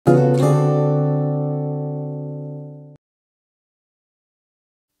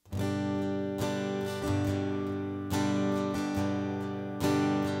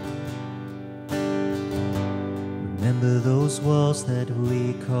walls that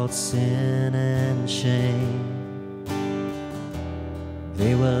we called sin and shame,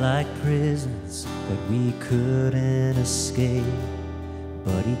 they were like prisons that we couldn't escape.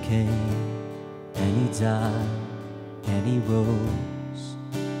 But he came and he died and he rose.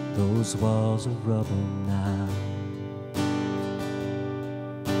 Those walls are rubble now.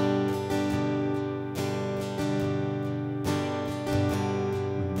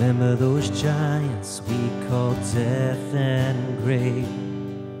 Remember those giants we called death and grave?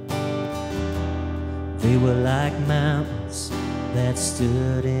 They were like mountains that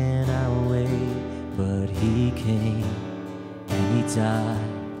stood in our way. But he came and he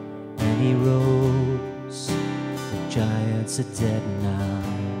died and he rose. The giants are dead now.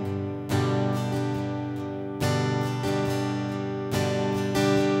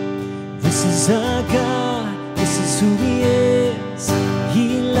 This is our God, this is who he is.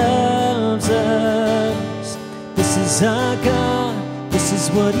 He loves us. This is our God, this is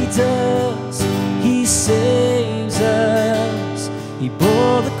what he does. He saves us. He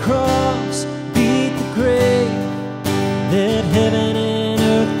bore the cross, beat the grave. Let heaven and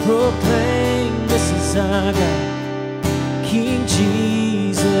earth proclaim, this is our God, King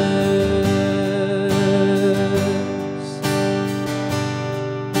Jesus.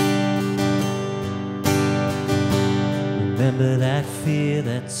 Remember that fear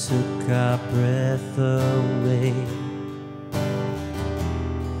that took our breath away?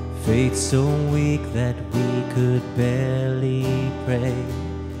 Faith so weak that we could barely pray.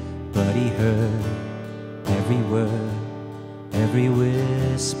 But he heard every word, every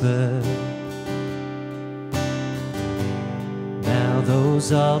whisper. Now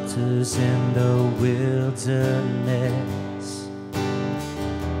those altars in the wilderness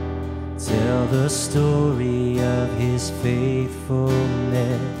tell the story of his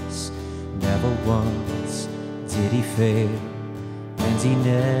faithfulness. Never once did he fail, and he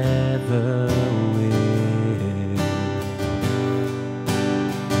never will.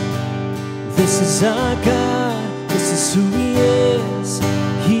 This is our God, this is who he is.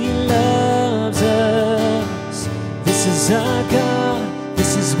 He loves us. This is our God,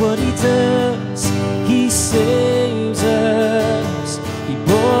 this is what he does. He saves us. He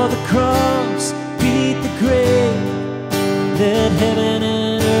bore the cross, beat the grave. Let heaven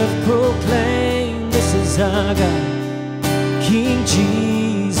and earth proclaim, this is our God, King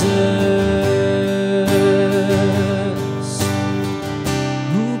Jesus.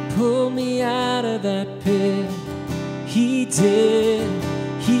 Who pulled me out of that pit? He did,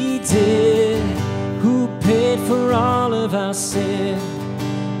 he did. Who paid for all of our sin?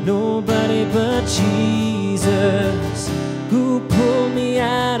 Nobody but Jesus. Who pulled me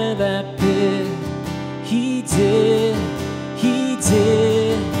out of that pit? He did, he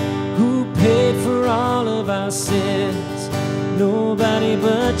did. Who paid for all of our sins? Nobody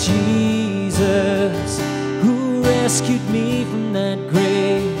but Jesus. Who rescued me from that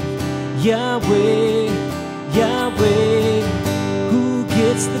grave? Yahweh, Yahweh. Who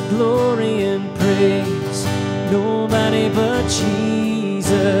gets the glory and praise? Nobody but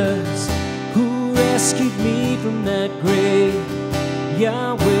Jesus. Who rescued me from that grave?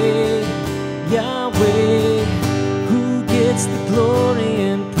 Yahweh, Yahweh. Who gets the glory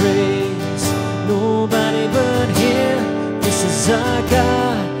and praise? Nobody but him. This is our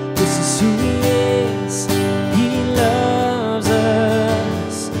God, this is who he